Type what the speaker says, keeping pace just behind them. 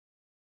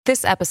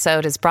This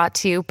episode is brought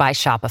to you by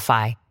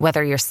Shopify.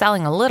 Whether you're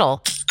selling a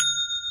little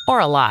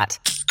or a lot,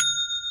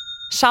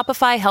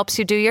 Shopify helps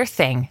you do your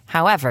thing,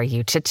 however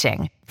you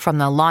cha-ching. From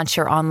the launch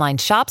your online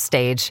shop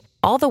stage,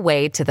 all the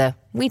way to the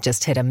we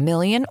just hit 1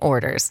 million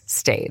orders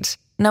stage.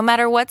 No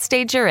matter what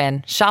stage you're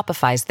in,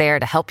 Shopify's there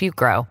to help you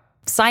grow.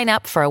 Sign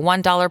up for a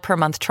 $1 per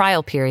month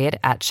trial period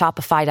at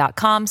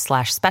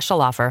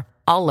shopify.com/special offer,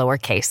 all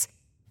lowercase.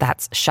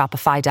 That's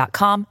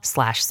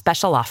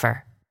shopify.com/special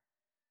offer.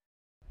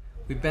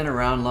 We've been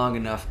around long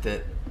enough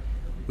that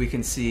we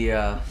can see,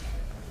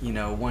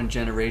 one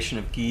generation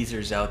of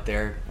geezers out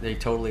there. They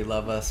totally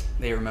love us.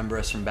 They remember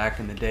us from back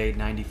in the day,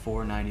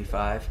 94,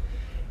 95.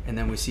 And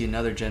then we see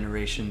another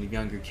generation of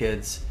younger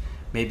kids,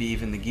 maybe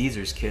even the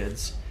geezers'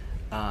 kids.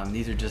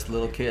 These are just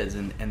little kids,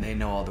 and they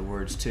know all the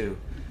words too.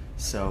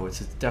 So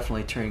it's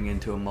definitely turning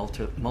into a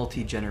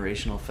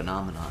multi-generational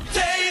phenomenon.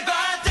 Day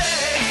by day.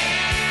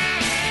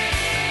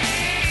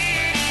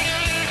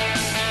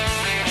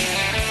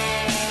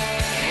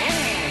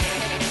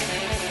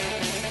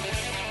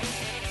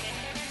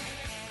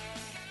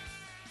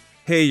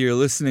 Hey, you're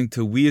listening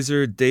to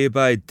Weezer Day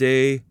by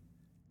Day.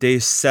 Day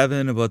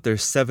 7 about their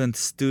 7th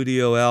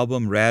studio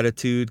album,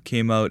 Raditude,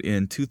 came out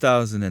in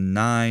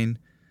 2009.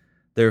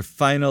 Their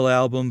final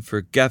album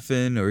for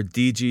Geffen or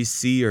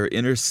DGC or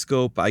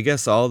Interscope, I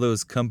guess all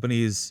those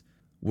companies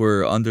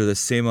were under the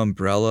same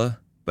umbrella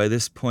by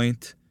this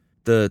point.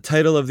 The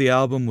title of the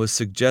album was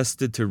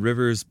suggested to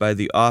Rivers by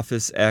The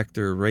Office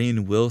actor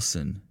Rainn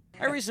Wilson.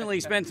 I recently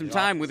spent some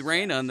time with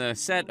Rainn on the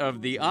set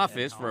of The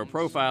Office for a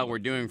profile we're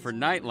doing for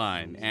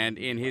Nightline, and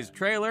in his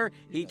trailer,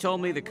 he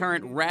told me the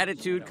current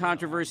Raditude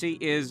controversy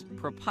is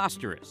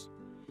preposterous.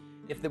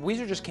 If the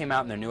Weezer just came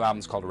out and their new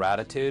album's called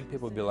Raditude,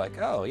 people would be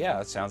like, oh yeah,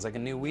 it sounds like a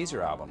new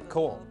Weezer album,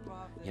 cool,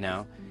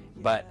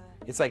 But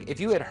it's like, if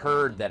you had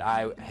heard that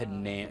I had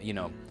named,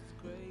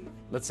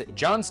 let's say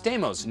John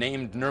Stamos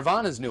named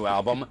Nirvana's new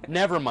album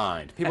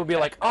Nevermind, people would be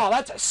like, oh,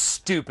 that's a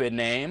stupid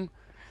name.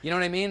 You know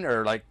what I mean?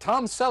 Or like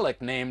Tom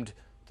Selleck named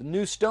the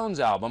new Stones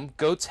album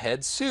Goat's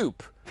Head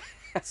Soup.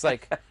 It's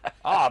like,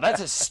 oh,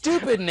 that's a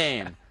stupid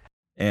name.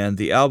 And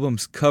the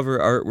album's cover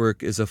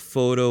artwork is a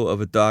photo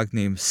of a dog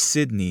named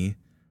Sydney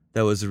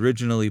that was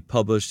originally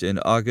published in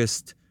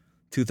August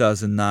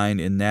 2009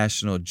 in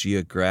National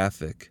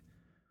Geographic.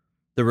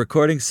 The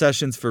recording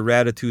sessions for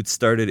Raditude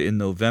started in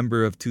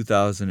November of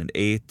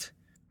 2008,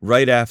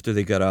 right after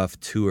they got off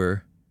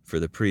tour for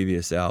the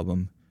previous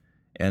album.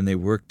 And they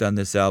worked on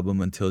this album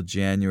until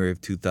January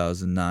of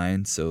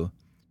 2009, so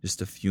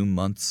just a few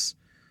months.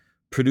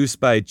 Produced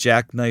by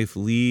Jackknife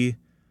Lee,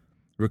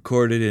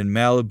 recorded in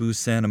Malibu,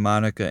 Santa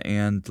Monica,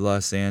 and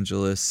Los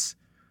Angeles.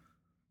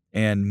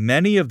 And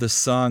many of the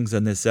songs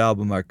on this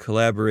album are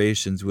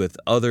collaborations with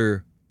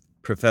other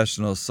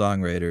professional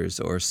songwriters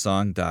or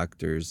song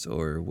doctors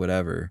or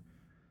whatever.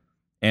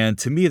 And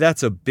to me,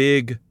 that's a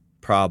big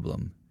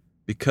problem,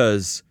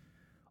 because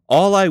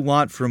all I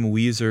want from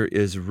Weezer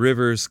is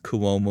Rivers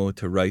Cuomo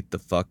to write the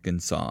fucking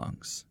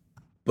songs.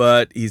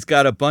 But he's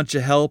got a bunch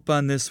of help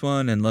on this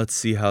one, and let's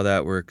see how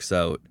that works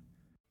out.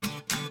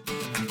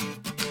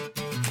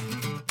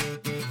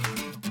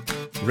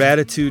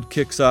 Raditude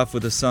kicks off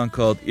with a song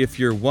called If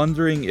You're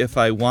Wondering If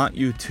I Want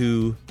You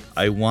To,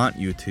 I Want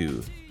You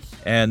To.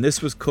 And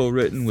this was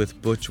co-written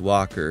with Butch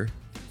Walker.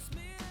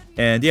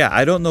 And yeah,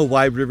 I don't know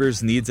why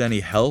Rivers needs any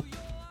help.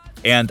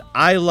 And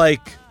I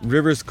like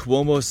Rivers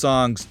Cuomo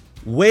songs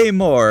way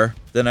more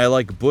than I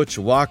like Butch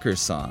Walker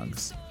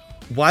songs.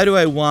 Why do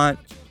I want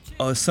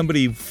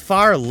somebody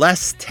far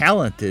less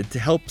talented to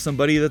help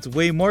somebody that's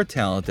way more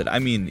talented? I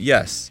mean,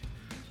 yes,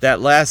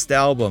 that last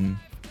album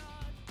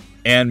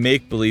and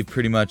Make Believe,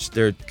 pretty much,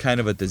 they're kind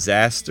of a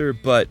disaster,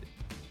 but,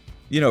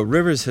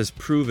 Rivers has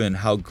proven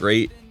how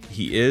great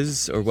he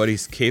is or what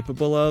he's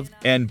capable of,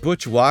 and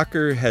Butch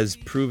Walker has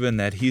proven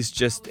that he's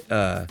just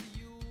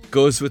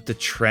goes with the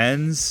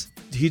trends.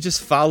 He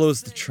just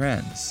follows the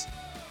trends.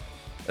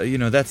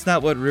 That's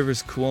not what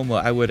Rivers Cuomo.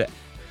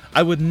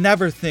 I would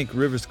never think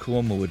Rivers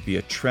Cuomo would be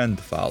a trend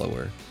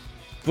follower.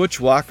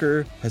 Butch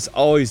Walker has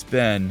always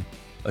been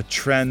a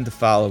trend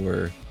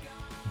follower,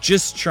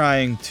 just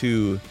trying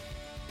to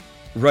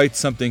write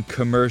something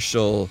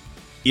commercial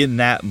in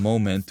that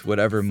moment,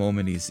 whatever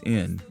moment he's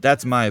in.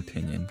 That's my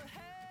opinion.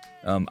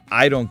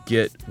 I don't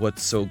get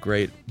what's so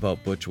great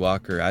about Butch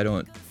Walker. I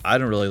don't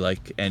really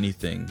like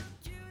anything.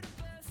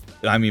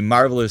 I mean,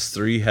 Marvelous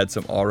 3 had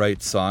some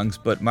alright songs,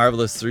 but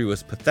Marvelous 3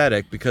 was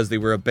pathetic because they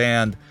were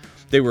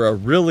a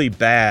really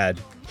bad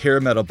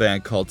hair metal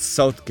band called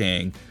South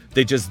Gang.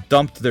 They just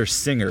dumped their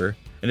singer,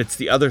 and it's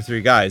the other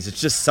three guys. It's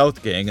just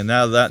South Gang, and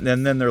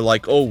then they're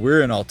like, oh,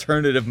 we're an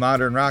alternative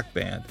modern rock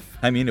band.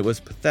 I mean, it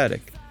was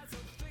pathetic.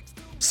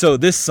 So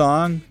this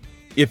song,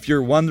 If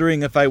You're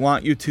Wondering If I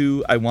Want You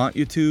To, I Want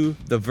You To,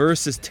 the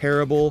verse is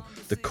terrible,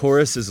 the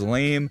chorus is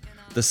lame,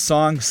 the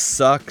song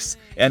sucks,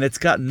 and it's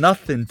got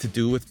nothing to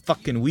do with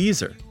fucking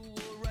Weezer.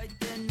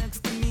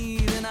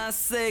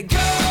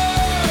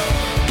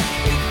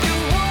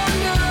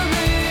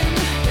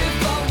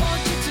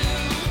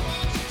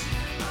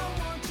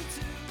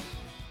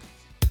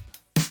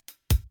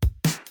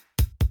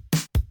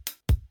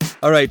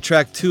 All right,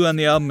 track 2 on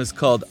the album is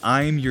called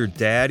I'm Your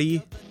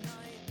Daddy,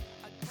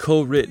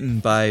 co-written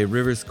by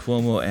Rivers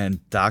Cuomo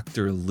and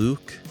Dr.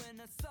 Luke.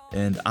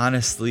 And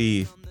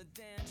honestly,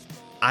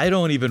 I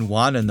don't even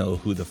want to know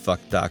who the fuck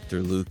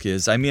Dr. Luke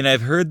is. I mean,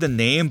 I've heard the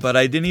name, but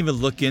I didn't even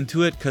look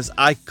into it because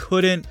I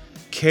couldn't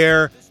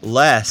care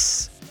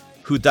less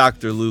who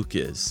Dr. Luke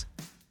is.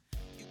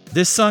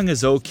 This song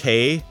is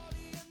okay.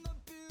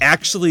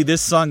 Actually,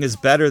 this song is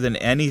better than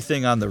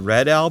anything on the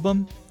Red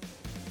album,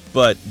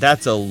 but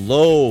that's a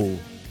low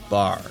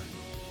bar.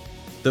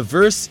 The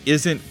verse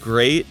isn't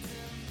great,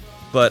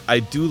 but I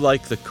do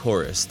like the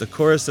chorus. The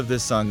chorus of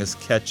this song is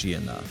catchy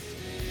enough.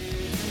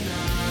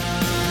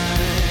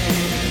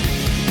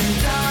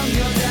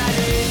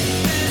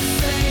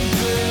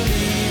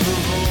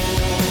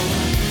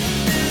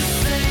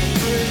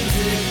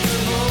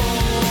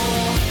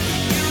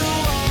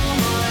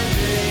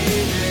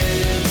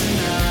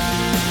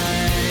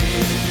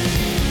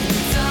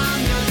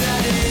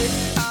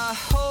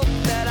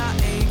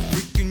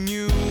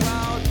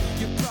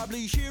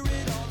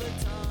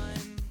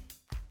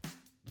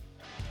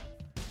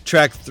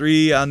 Track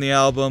 3 on the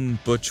album,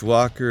 Butch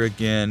Walker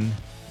again.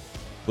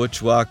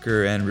 Butch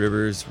Walker and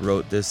Rivers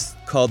wrote this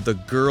called The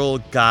Girl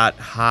Got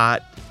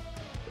Hot.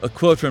 A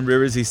quote from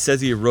Rivers, he says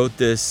he wrote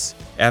this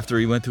after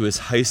he went to his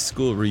high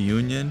school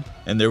reunion,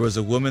 and there was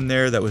a woman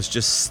there that was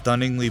just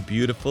stunningly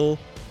beautiful.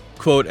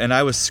 Quote, and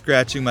I was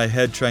scratching my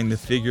head trying to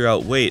figure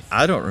out, wait,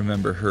 I don't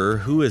remember her.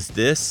 Who is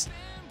this?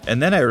 And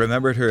then I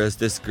remembered her as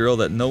this girl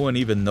that no one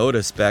even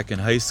noticed back in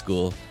high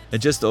school, and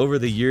just over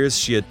the years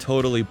she had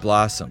totally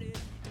blossomed.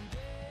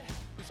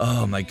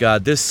 Oh my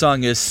god, this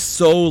song is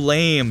so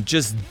lame,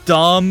 just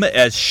dumb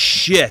as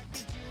shit.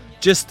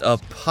 Just a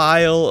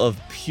pile of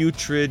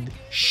putrid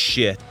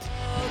shit.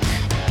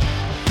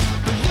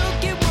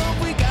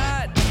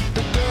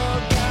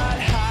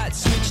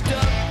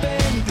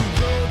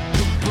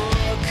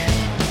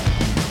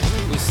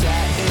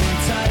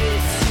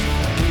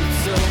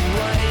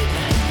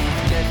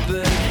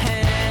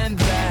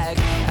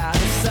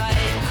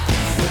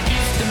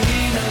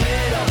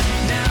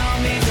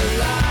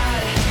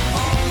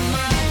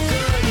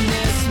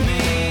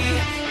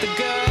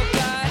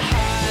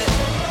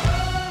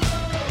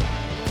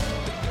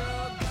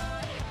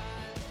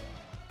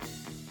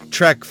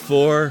 Track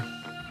 4,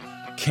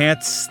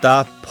 Can't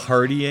Stop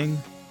Partying,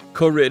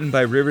 co-written by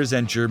Rivers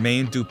and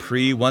Jermaine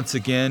Dupri. Once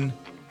again,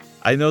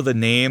 I know the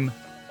name.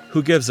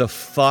 Who gives a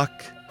fuck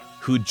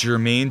who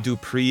Jermaine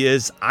Dupri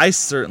is? I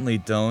certainly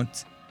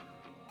don't.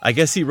 I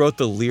guess he wrote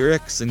the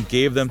lyrics and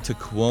gave them to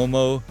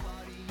Cuomo.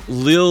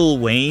 Lil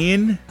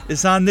Wayne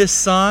is on this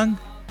song.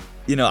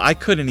 You know, I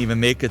couldn't even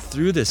make it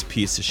through this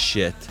piece of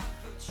shit.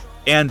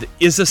 And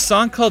is a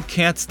song called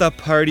Can't Stop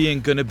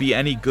Partying going to be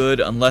any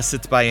good unless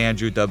it's by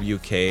Andrew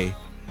WK?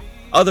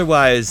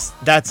 Otherwise,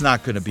 that's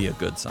not going to be a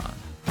good song.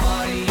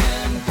 Partying,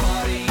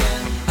 partying,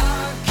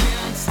 I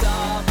can't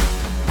stop.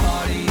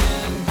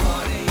 Partying,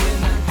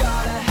 partying, I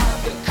gotta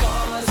have the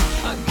cause,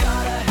 I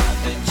gotta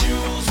have the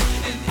jewels.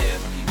 And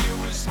if you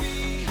was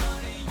me,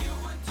 honey, you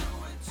would do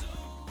it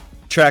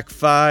too. Track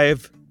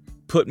 5,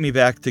 Put Me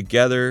Back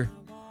Together.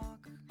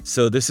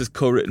 So this is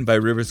co-written by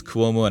Rivers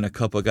Cuomo and a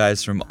couple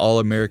guys from All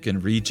American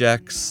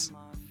Rejects.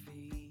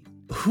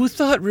 Who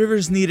thought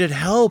Rivers needed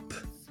help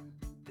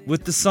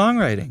with the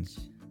songwriting?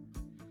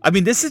 I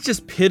mean, this is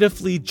just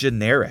pitifully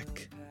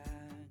generic.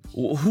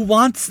 Who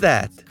wants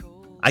that?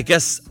 I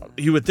guess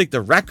you would think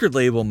the record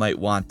label might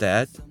want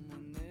that.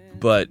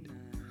 But,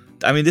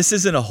 I mean, this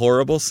isn't a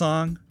horrible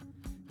song.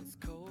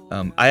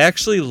 I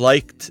actually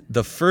liked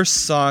the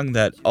first song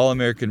that All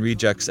American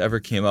Rejects ever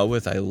came out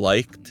with. I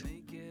liked.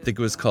 I think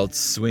it was called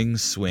Swing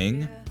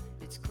Swing.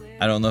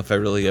 I don't know if I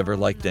really ever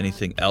liked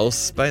anything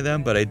else by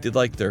them, but I did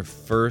like their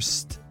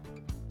first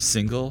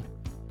single.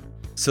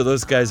 So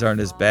those guys aren't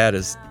as bad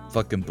as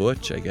fucking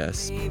Butch, I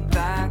guess.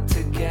 Back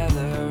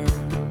together.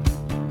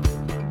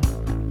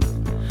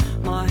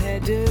 My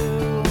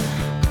hairdo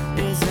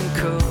isn't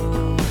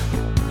cool,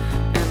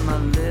 and my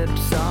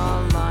lips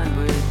are lined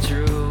with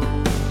drool.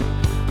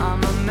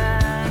 I'm a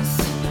mess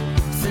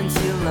since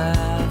you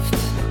left.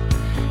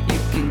 You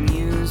can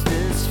use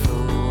this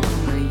fool,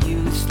 I'm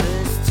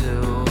useless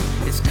too.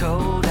 It's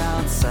cold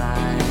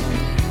outside.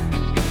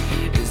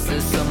 Is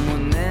there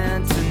someone there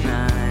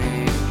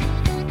tonight?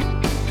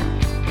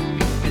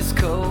 It's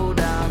cold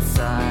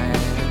outside.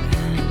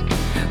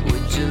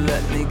 Would you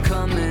let me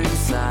come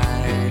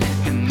inside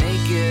and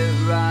make it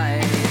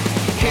right?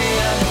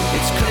 Here,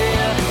 it's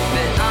clear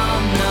that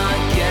I'm not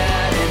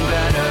getting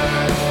better.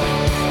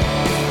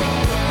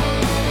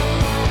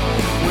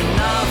 When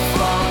I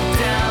fall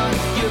down,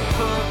 you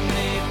put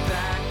me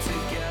back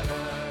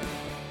together.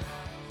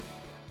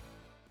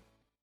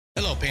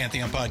 Hello,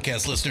 Pantheon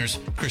Podcast listeners.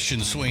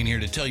 Christian Swain here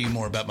to tell you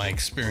more about my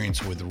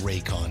experience with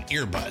Raycon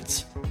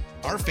earbuds.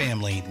 Our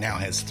family now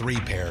has 3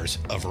 pairs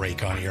of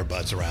Raycon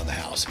earbuds around the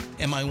house,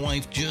 and my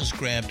wife just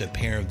grabbed a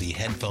pair of the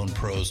Headphone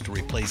Pros to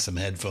replace some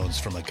headphones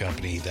from a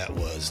company that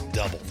was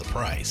double the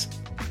price.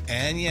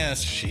 And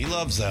yes, she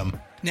loves them.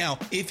 Now,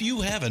 if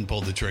you haven't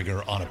pulled the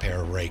trigger on a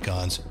pair of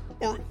Raycons,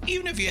 or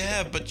even if you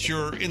have but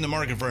you're in the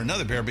market for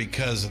another pair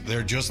because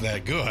they're just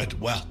that good,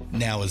 well,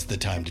 now is the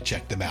time to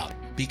check them out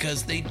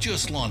because they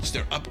just launched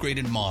their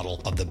upgraded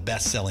model of the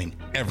best-selling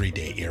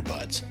everyday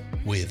earbuds.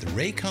 With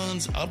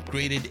Raycon's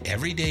upgraded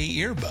everyday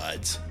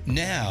earbuds,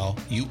 now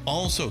you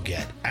also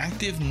get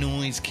active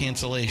noise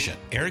cancellation,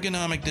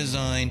 ergonomic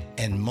design,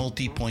 and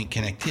multi-point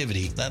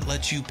connectivity that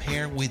lets you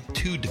pair with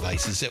 2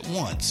 devices at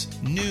once.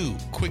 New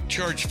quick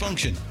charge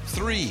function,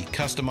 3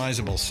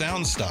 customizable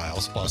sound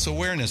styles, plus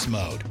awareness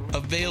mode.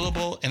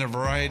 Available in a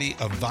variety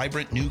of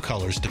vibrant new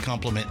colors to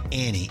complement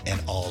any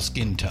and all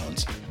skin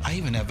tones. I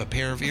even have a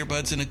pair of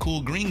earbuds in a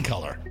cool green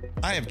color.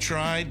 I have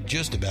tried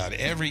just about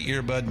every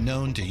earbud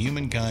known to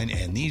humankind,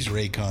 and these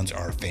Raycons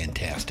are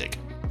fantastic.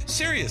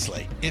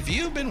 Seriously, if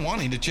you've been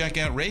wanting to check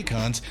out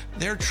Raycons,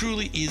 there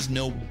truly is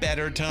no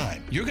better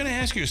time. You're going to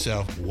ask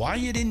yourself why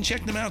you didn't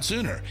check them out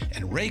sooner,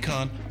 and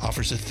Raycon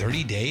offers a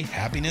 30-day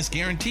happiness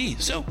guarantee.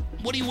 So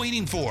what are you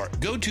waiting for?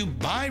 Go to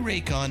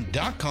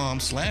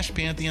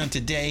buyraycon.com/Pantheon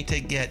today to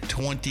get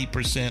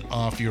 20%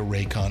 off your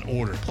Raycon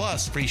order,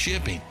 plus free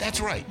shipping. That's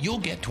right, you'll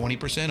get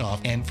 20% off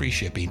and free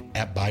shipping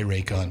at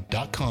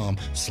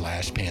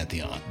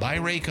buyraycon.com/Pantheon.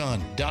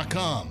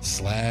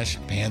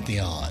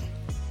 buyraycon.com/Pantheon.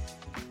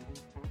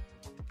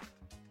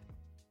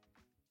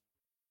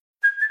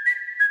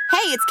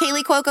 Hey, it's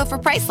Kaylee Cuoco for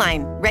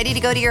Priceline. Ready to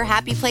go to your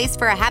happy place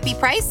for a happy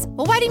price?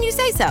 Well, why didn't you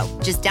say so?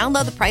 Just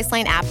download the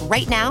Priceline app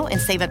right now and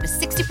save up to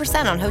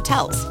 60% on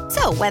hotels.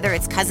 So whether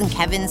it's Cousin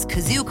Kevin's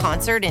Kazoo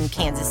Concert in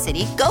Kansas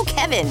City, go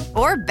Kevin,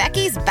 or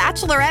Becky's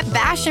Bachelorette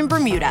Bash in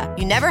Bermuda,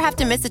 you never have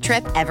to miss a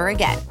trip ever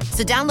again.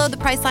 So download the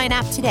Priceline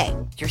app today.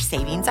 Your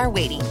savings are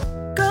waiting.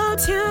 Go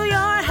to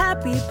your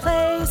happy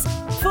place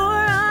for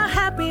a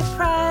happy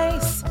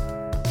price.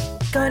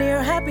 Go to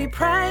your happy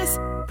price,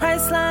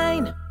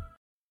 Priceline.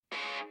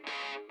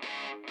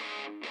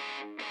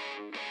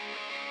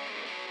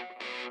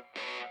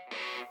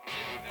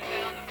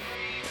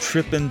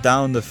 Tripping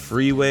Down the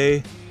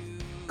Freeway,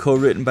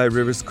 co-written by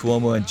Rivers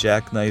Cuomo and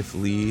Jackknife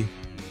Lee.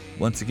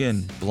 Once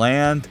again,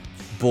 bland,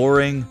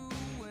 boring,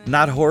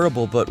 not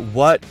horrible, but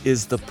what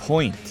is the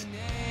point?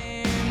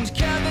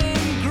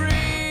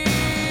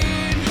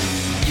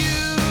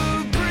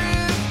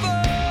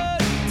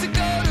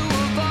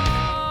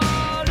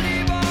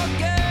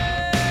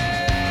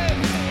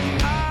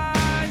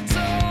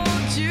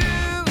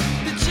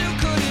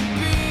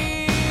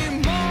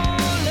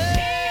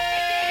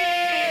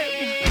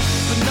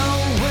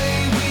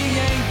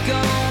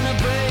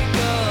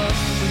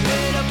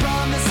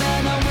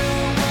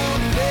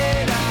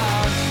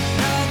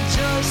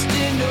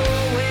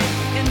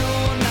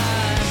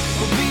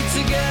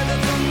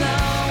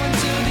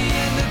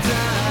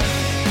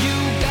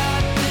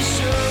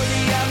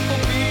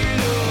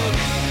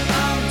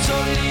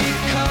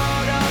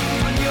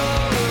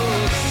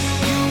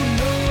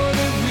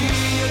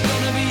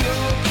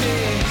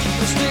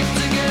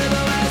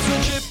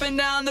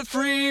 Down the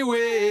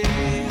freeway.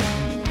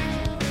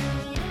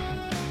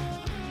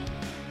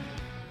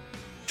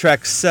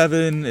 Track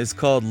 7 is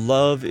called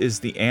Love is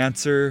the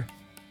Answer.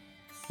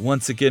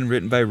 Once again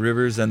written by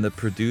Rivers and the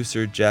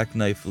producer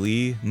Jackknife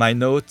Lee. My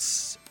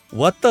notes,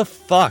 what the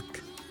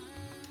fuck?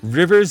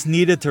 Rivers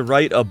needed to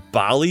write a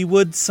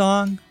Bollywood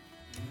song?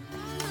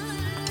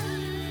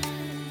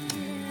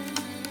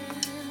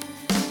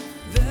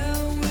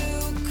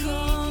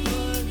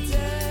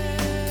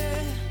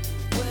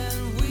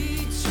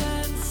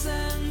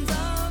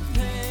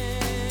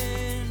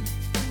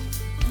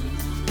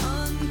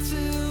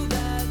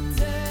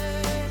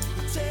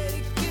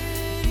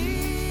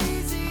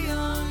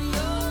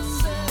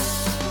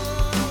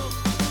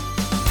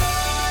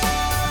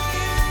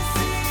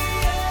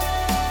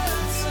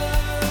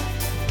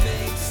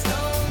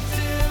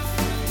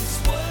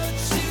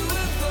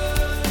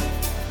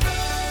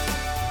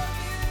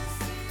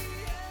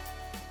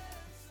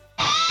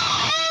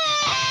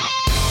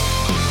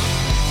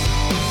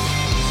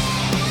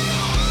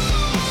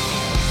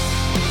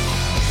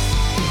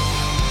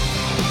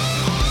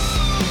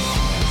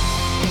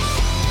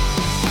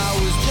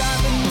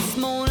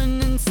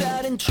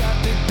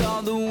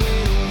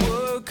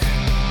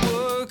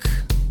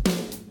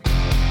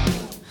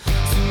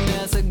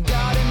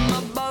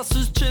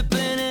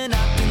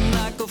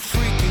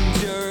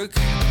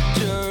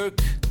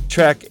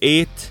 Track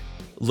 8,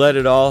 Let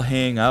It All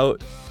Hang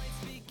Out,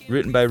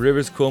 written by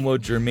Rivers Cuomo,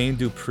 Jermaine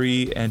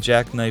Dupri, and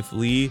Jackknife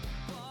Lee.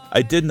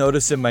 I did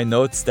notice in my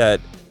notes that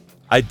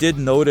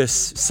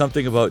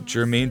something about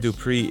Jermaine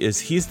Dupri is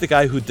he's the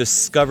guy who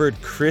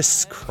discovered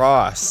Criss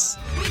Cross.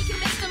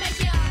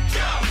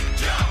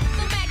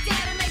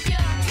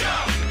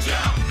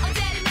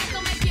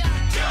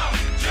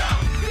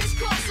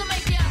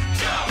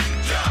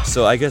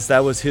 So I guess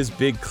that was his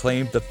big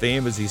claim to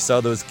fame, as he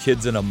saw those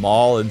kids in a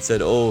mall and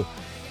said, oh,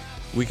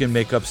 we can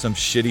make up some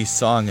shitty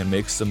song and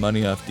make some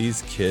money off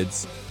these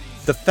kids.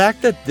 The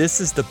fact that this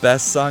is the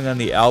best song on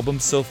the album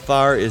so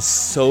far is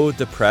so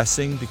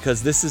depressing,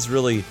 because this is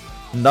really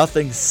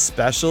nothing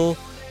special,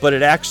 but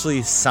it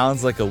actually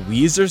sounds like a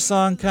Weezer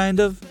song, kind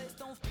of.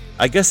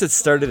 I guess it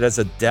started as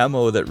a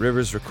demo that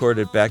Rivers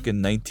recorded back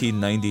in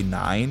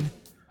 1999.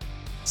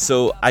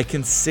 So I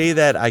can say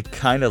that I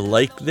kind of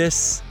like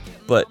this,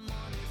 but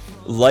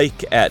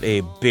like at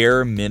a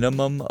bare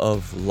minimum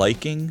of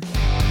liking.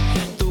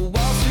 The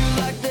walls feel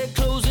like they're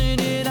closing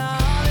in. I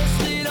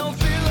honestly don't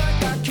feel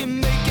like I can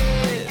make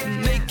it.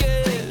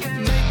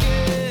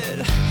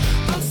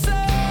 I'm so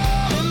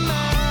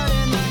mad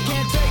and I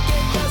can't take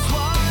it. That's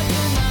why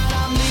tonight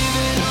I'm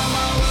leaving all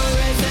my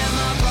worries and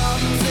my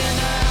problems in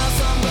the house.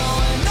 I'm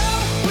going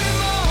out with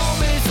my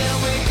homies and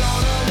we're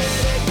gonna let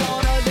it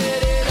all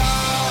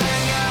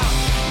hang out.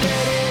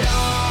 Let it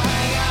all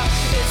hang out.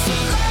 It's the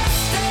last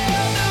day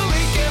of the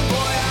weekend,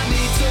 boy. I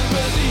need to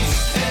release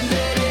and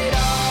let it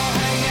all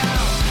hang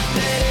out.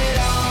 Let it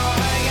all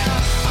hang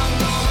out. I'm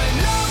going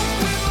out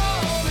with my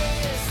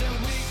homies and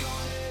we're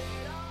gonna let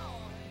it all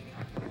hang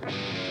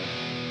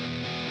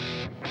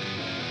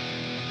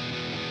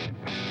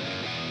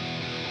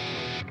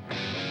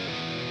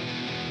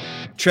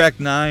out. Track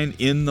 9,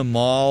 In the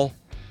Mall.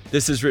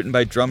 This is written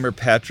by drummer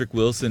Patrick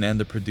Wilson and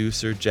the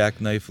producer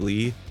Jackknife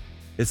Lee.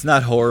 It's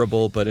not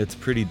horrible, but it's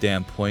pretty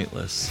damn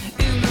pointless.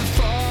 In the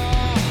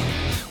fall,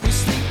 we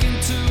sneak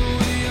into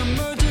the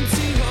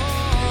emergency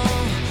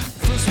hall.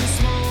 First we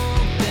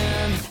smoke,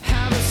 then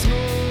have a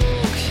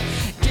smoke.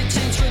 Get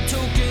change for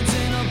tokens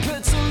and a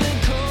pretzel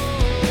and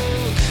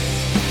coke.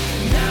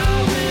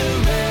 Now we're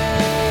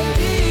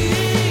ready.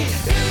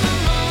 In the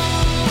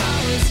mall, I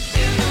was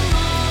in the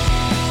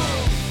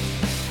mall.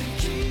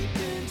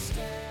 Keeping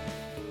steady.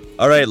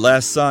 Alright,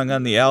 last song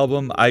on the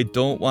album, I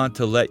Don't Want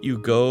to Let You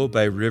Go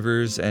by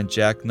Rivers and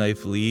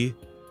Jackknife Lee.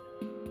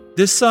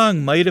 This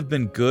song might have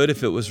been good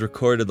if it was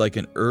recorded like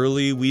an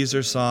early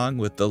Weezer song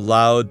with the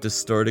loud,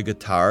 distorted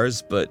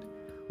guitars, but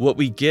what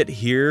we get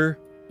here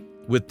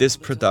with this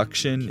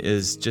production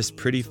is just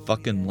pretty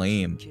fucking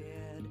lame.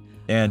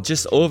 And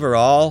just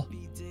overall,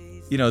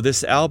 you know,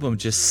 this album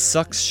just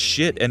sucks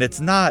shit, and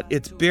it's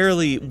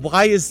barely,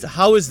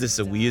 how is this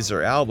a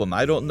Weezer album?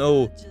 I don't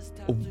know.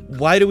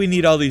 Why do we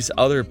need all these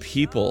other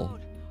people?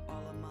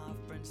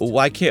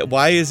 Why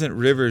isn't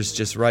Rivers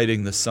just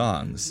writing the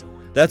songs?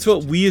 That's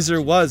what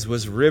Weezer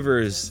was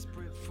Rivers.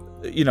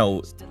 You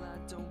know,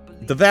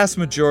 the vast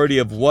majority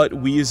of what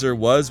Weezer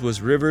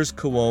was Rivers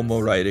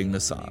Cuomo writing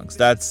the songs.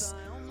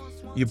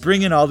 You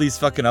bring in all these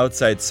fucking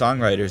outside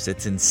songwriters,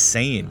 it's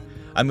insane.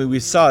 I mean, we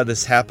saw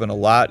this happen a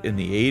lot in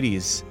the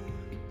 80s,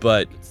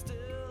 but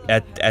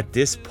at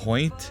this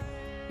point,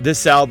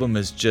 this album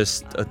is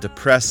just a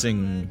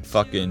depressing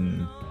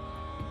fucking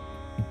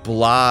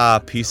blah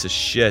piece of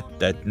shit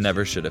that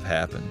never should have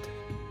happened.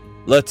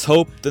 Let's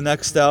hope the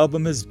next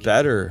album is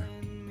better.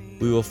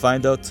 We will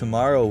find out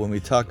tomorrow when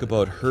we talk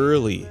about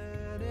Hurley.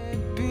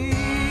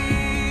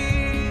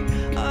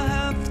 I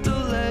have to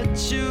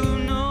let you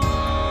know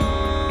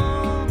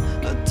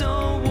I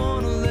don't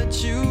want to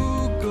let you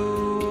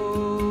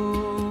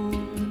go.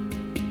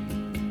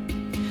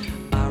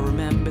 I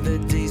remember the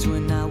days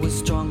when I was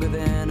stronger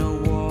than a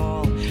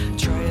wall.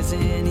 Try as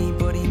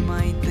anybody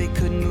might, they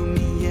couldn't move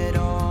me at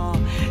all.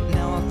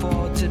 Now I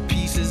fall to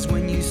pieces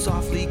when you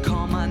softly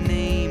call my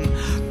name.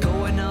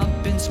 Going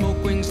up in smoke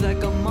rings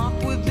like a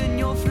moth within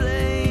your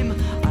flame.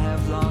 I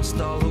have lost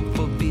all hope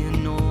for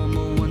being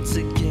normal once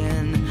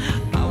again.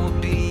 I will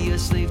be a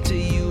slave to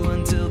you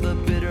until the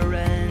bitter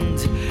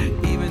end.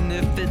 Even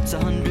if it's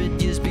 100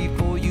 years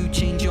before you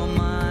change your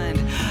mind,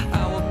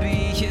 I will be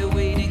here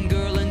waiting,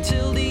 girl,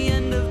 until the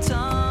end of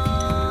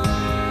time.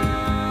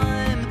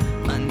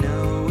 I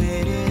know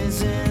it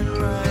isn't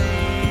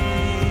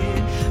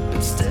right,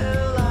 but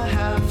still I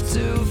have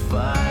to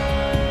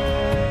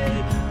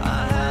fight.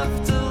 I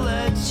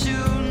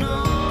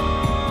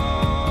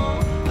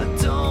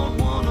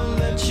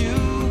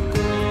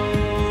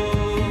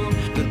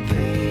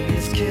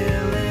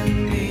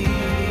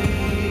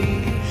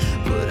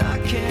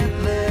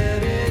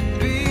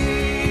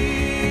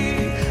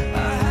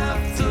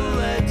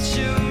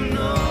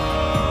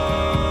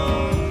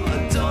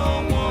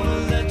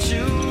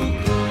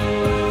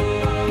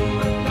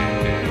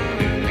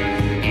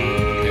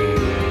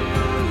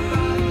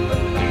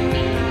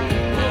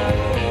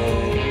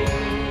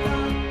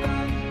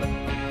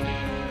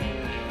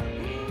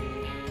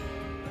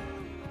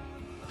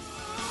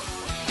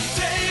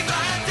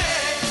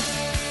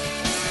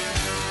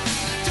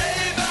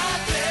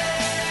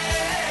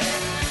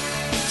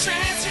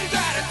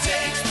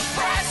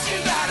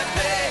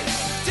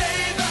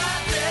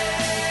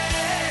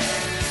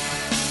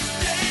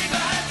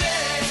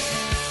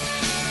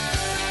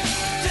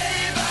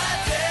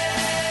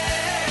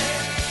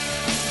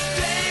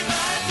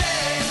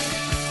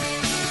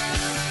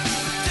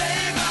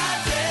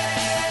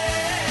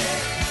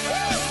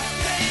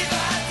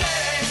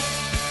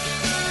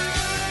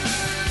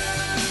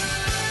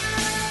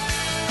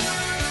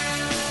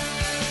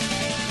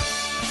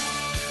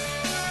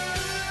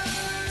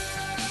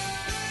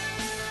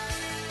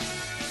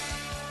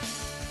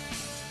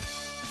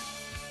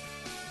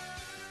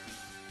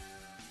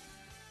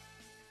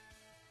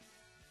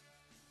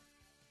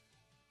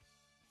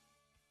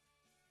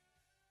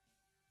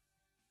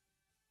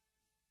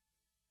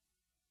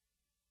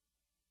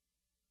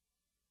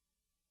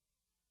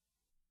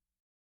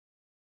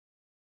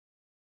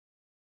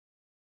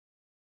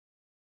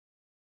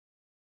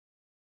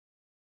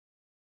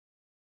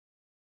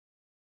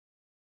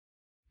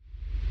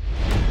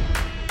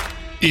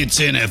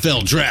It's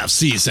NFL draft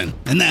season,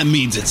 and that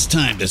means it's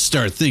time to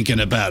start thinking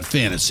about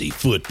fantasy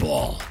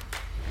football.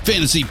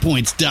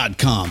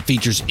 FantasyPoints.com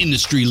features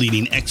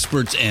industry-leading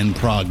experts and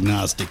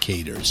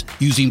prognosticators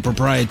using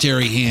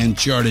proprietary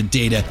hand-charted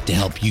data to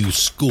help you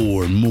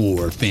score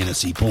more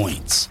fantasy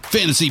points.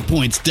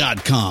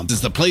 FantasyPoints.com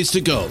is the place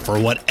to go for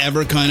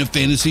whatever kind of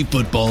fantasy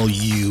football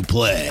you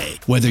play.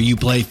 Whether you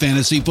play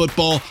fantasy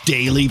football,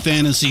 daily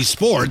fantasy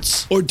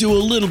sports, or do a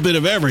little bit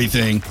of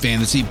everything,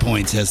 Fantasy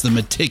Points has the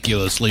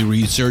meticulously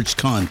researched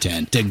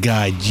content to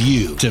guide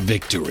you to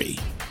victory.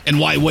 And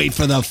why wait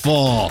for the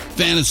fall?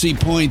 Fantasy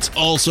Points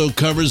also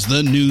covers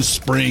the new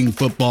spring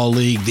football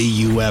league,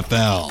 the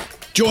UFL.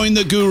 Join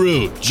the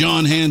guru,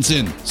 John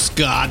Hansen,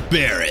 Scott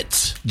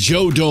Barrett,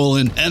 Joe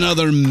Dolan, and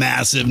other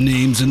massive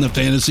names in the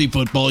fantasy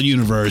football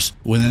universe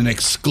with an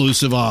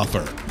exclusive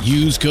offer.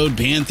 Use code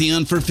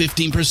Pantheon for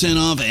 15%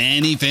 off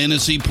any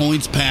Fantasy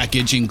Points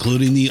package,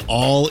 including the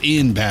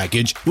all-in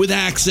package, with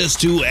access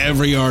to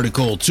every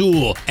article,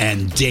 tool,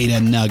 and data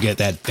nugget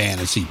that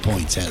Fantasy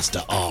Points has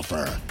to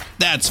offer.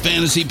 That's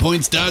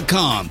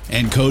FantasyPoints.com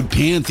and code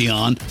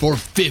Pantheon for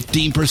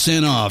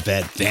 15% off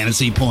at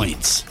Fantasy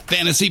Points.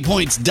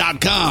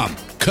 FantasyPoints.com,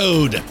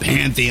 code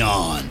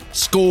Pantheon.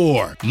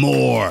 Score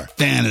more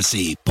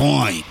fantasy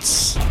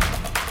points.